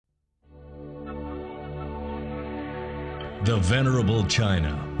The venerable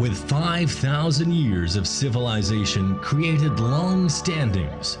China, with 5,000 years of civilization, created long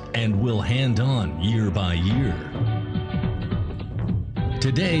standings and will hand on year by year.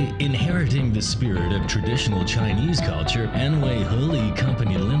 Today, inheriting the spirit of traditional Chinese culture, Anhui Heli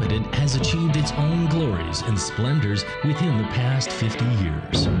Company Limited has achieved its own glories and splendors within the past 50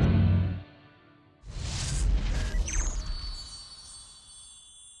 years.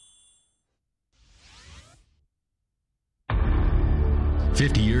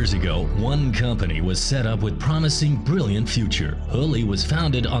 50 years ago, one company was set up with promising, brilliant future. Heli was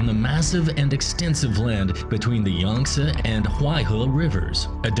founded on the massive and extensive land between the Yangtze and Huaihe rivers.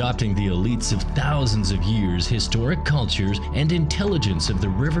 Adopting the elites of thousands of years, historic cultures, and intelligence of the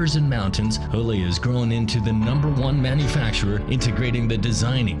rivers and mountains, Heli has grown into the #1 manufacturer, integrating the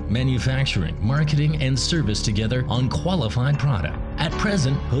designing, manufacturing, marketing, and service together on qualified product. At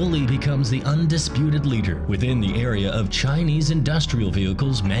present, Heli becomes the undisputed leader within the area of Chinese industrial vehicles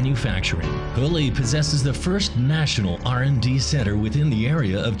manufacturing. Heli possesses the first national R&D center within the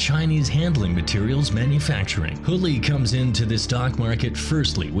area of Chinese handling materials manufacturing. Heli comes into the stock market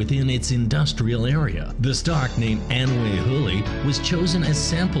firstly within its industrial area. The stock named Anhui Heli was chosen as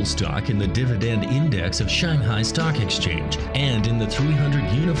sample stock in the dividend index of Shanghai Stock Exchange and in the 300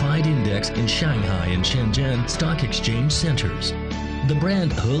 Unified Index in Shanghai and Shenzhen Stock Exchange centers. The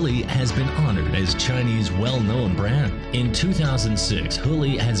brand Heli has been honored as Chinese well-known brand. In 2006,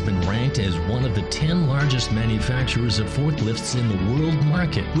 Heli has been ranked as one of the 10 largest manufacturers of forklifts in the world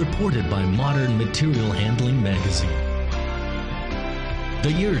market, reported by Modern Material Handling magazine.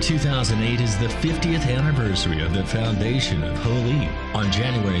 The year 2008 is the 50th anniversary of the foundation of Heli. On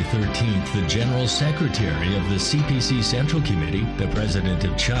January 13th, the General Secretary of the CPC Central Committee, the President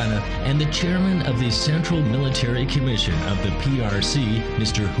of China, and the Chairman of the Central Military Commission of the PRC,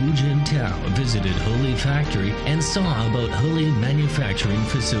 Mr. Hu Jintao, visited Heli factory and saw about Heli manufacturing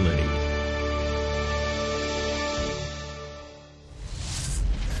facility.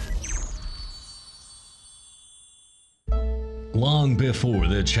 Long before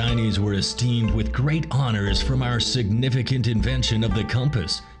the Chinese were esteemed with great honors from our significant invention of the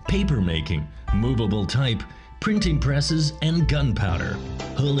compass, papermaking, movable type, printing presses, and gunpowder,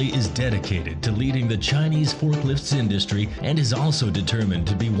 Heli is dedicated to leading the Chinese forklifts industry and is also determined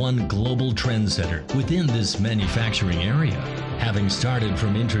to be one global trendsetter within this manufacturing area. Having started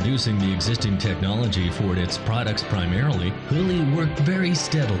from introducing the existing technology for its products primarily, Heli worked very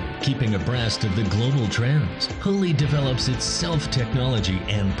steadily, keeping abreast of the global trends. Heli develops its self-technology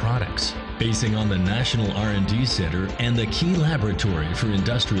and products. Basing on the National R&D Center and the key laboratory for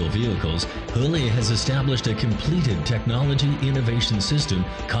industrial vehicles, Heli has established a completed technology innovation system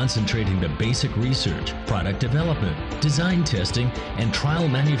concentrating the basic research, product development, design testing, and trial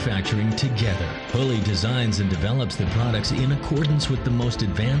manufacturing together. Heli designs and develops the products in accordance with the most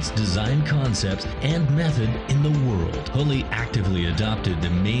advanced design concepts and method in the world. Heli actively adopted the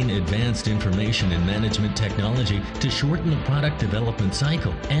main advanced information and management technology to shorten the product development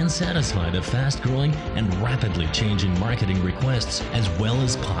cycle and satisfy the fast-growing and rapidly changing marketing requests as well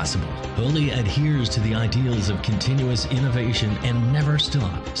as possible. Heli adheres to the ideals of continuous innovation and never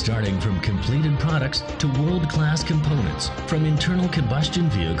stop, starting from completed products to world-class components, from internal combustion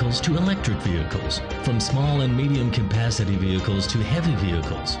vehicles to electric vehicles, from small and medium capacity vehicles to heavy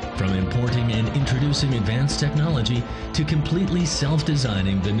vehicles, from importing and introducing advanced technology to completely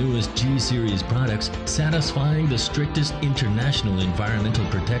self-designing the newest G-series products, satisfying the strictest international environmental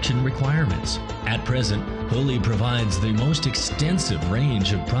protection requirements. At present, Heli provides the most extensive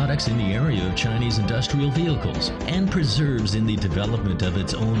range of products in the area of Chinese industrial vehicles and preserves in the development of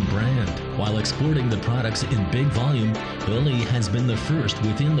its own brand. While exporting the products in big volume, Heli has been the first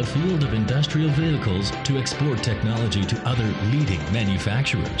within the field of industrial vehicles to export technology to other leading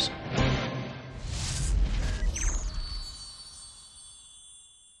manufacturers.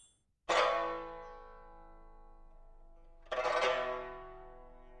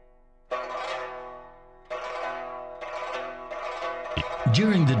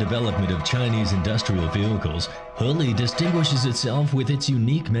 During the development of Chinese industrial vehicles, Heli distinguishes itself with its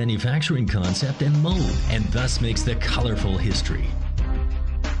unique manufacturing concept and mode, and thus makes the colorful history.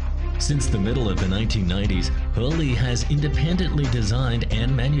 Since the middle of the 1990s, Heli has independently designed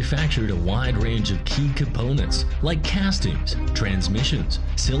and manufactured a wide range of key components like castings, transmissions,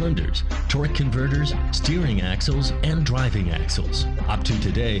 cylinders, torque converters, steering axles, and driving axles. Up to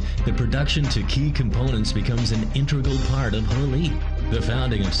today, the production to key components becomes an integral part of Heli. The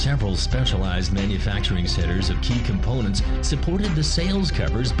founding of several specialized manufacturing centers of key components supported the sales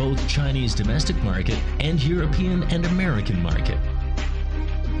covers both Chinese domestic market and European and American market.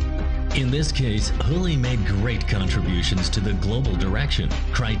 In this case, Heli made great contributions to the global direction,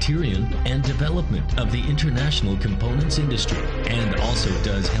 criterion, and development of the international components industry, and also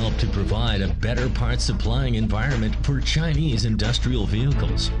does help to provide a better parts supplying environment for Chinese industrial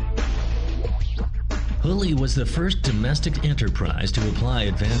vehicles. Heli was the first domestic enterprise to apply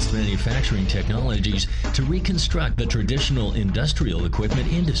advanced manufacturing technologies to reconstruct the traditional industrial equipment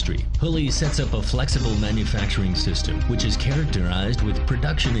industry. Heli sets up a flexible manufacturing system, which is characterized with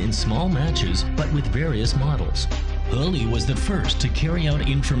production in small batches but with various models. Heli was the first to carry out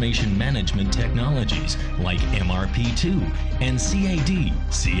information management technologies like MRP2 and CAD,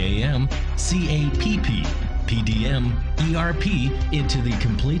 CAM, CAPP, PDM, ERP into the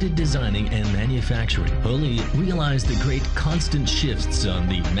completed designing and manufacturing. Heli realized the great constant shifts on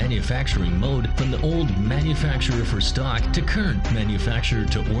the manufacturing mode from the old manufacturer for stock to current manufacturer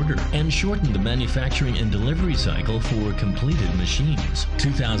to order, and shortened the manufacturing and delivery cycle for completed machines.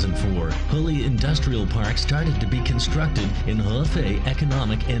 2004, Heli Industrial Park started to be constructed in Hefei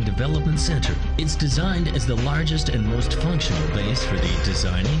Economic and Development Center. It's designed as the largest and most functional base for the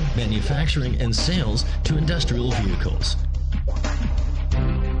designing, manufacturing, and sales to industrial vehicles.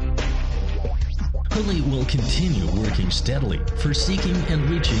 Heli will continue working steadily for seeking and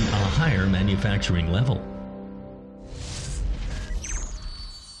reaching a higher manufacturing level.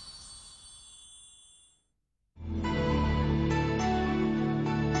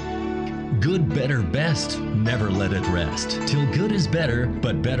 Good, better, best. Never let it rest. Till good is better,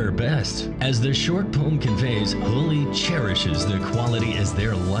 but better best. As the short poem conveys, Heli cherishes their quality as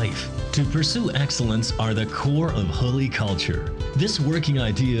their life. To pursue excellence are the core of Heli culture. This working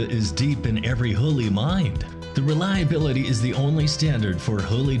idea is deep in every Heli mind. The reliability is the only standard for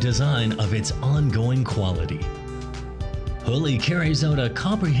Heli design of its ongoing quality. Heli carries out a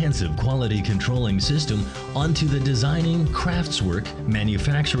comprehensive quality controlling system onto the designing, craftswork,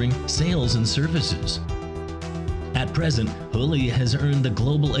 manufacturing, sales, and services. At present, Heli has earned the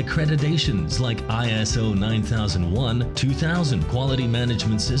global accreditations like ISO 9001-2000 Quality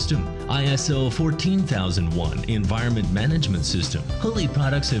Management System, ISO 14001 Environment Management System. Heli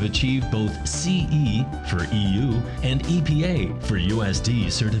products have achieved both CE for EU and EPA for USD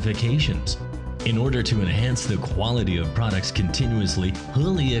certifications. In order to enhance the quality of products continuously,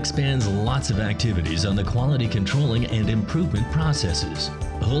 Heli expands lots of activities on the quality controlling and improvement processes.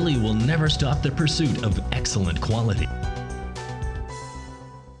 Heli will never stop the pursuit of excellent quality.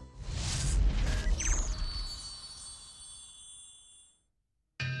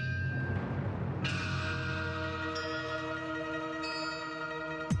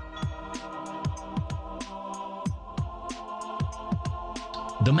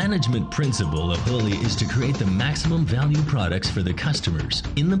 The management principle of Heli is to create the maximum value products for the customers.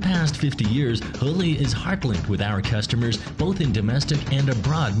 In the past 50 years, Heli is heart-linked with our customers both in domestic and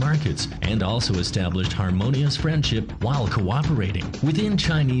abroad markets, and also established harmonious friendship while cooperating. Within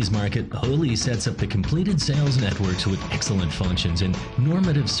Chinese market, Heli sets up the completed sales networks with excellent functions and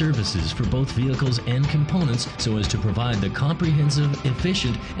normative services for both vehicles and components so as to provide the comprehensive,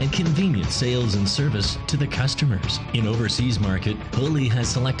 efficient, and convenient sales and service to the customers. In overseas market, Heli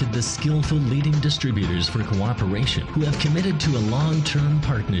has selected the skillful leading distributors for cooperation who have committed to a long-term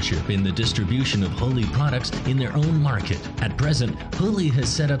partnership in the distribution of Heli products in their own market. At present, Heli has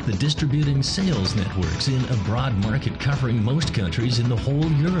set up the distributing sales networks in a broad market covering most countries in the whole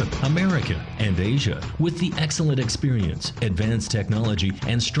Europe, America, and Asia. With the excellent experience, advanced technology,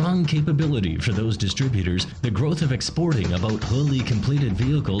 and strong capability for those distributors, the growth of exporting about Heli completed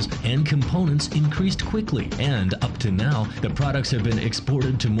vehicles and components increased quickly, and up to now, the products have been exported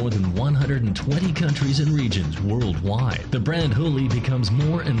to more than 120 countries and regions worldwide. The brand Heli becomes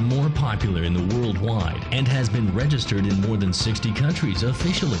more and more popular in the worldwide and has been registered in more than 60 countries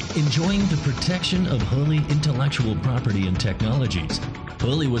officially, enjoying the protection of Heli intellectual property and technologies.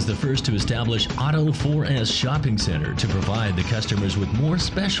 Heli was the first to establish Auto 4S Shopping Center to provide the customers with more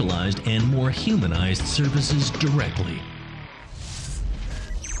specialized and more humanized services directly.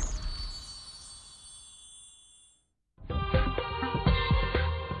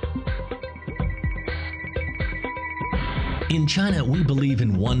 In China, we believe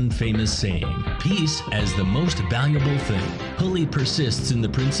in one famous saying, peace as the most valuable thing. Heli persists in the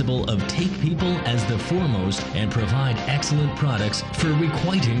principle of take people as the foremost and provide excellent products for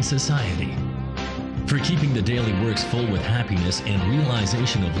requiting society. For keeping the daily works full with happiness and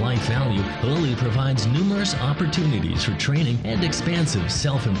realization of life value, Heli provides numerous opportunities for training and expansive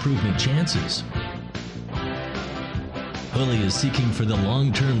self-improvement chances. Heli is seeking for the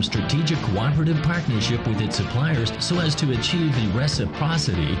long-term strategic cooperative partnership with its suppliers so as to achieve the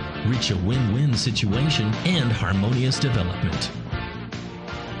reciprocity, reach a win-win situation, and harmonious development.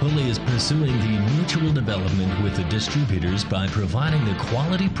 Heli is pursuing the mutual development with the distributors by providing the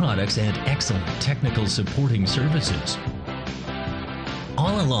quality products and excellent technical supporting services.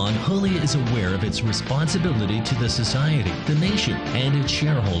 All along, Heli is aware of its responsibility to the society, the nation, and its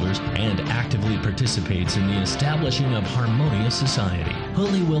shareholders, and actively participates in the establishing of harmonious society.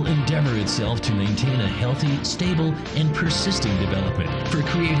 Heli will endeavor itself to maintain a healthy, stable, and persisting development for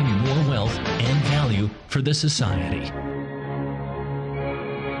creating more wealth and value for the society.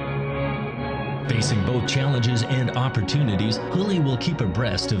 Facing both challenges and opportunities, Heli will keep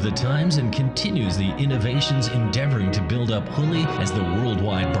abreast of the times and continues the innovations, endeavoring to build up Heli as the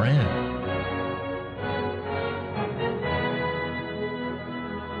worldwide brand.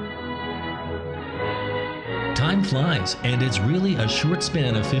 Time flies, and it's really a short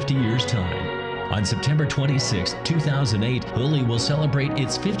span of 50 years' time. On September 26, 2008, Heli will celebrate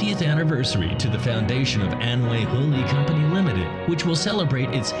its 50th anniversary to the foundation of Anway Heli Company Limited, which will celebrate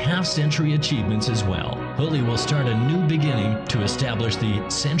its half-century achievements as well. Heli will start a new beginning to establish the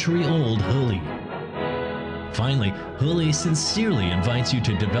century-old Heli. Finally, Heli sincerely invites you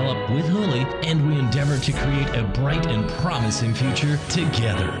to develop with Heli, and we endeavor to create a bright and promising future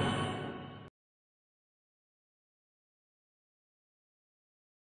together.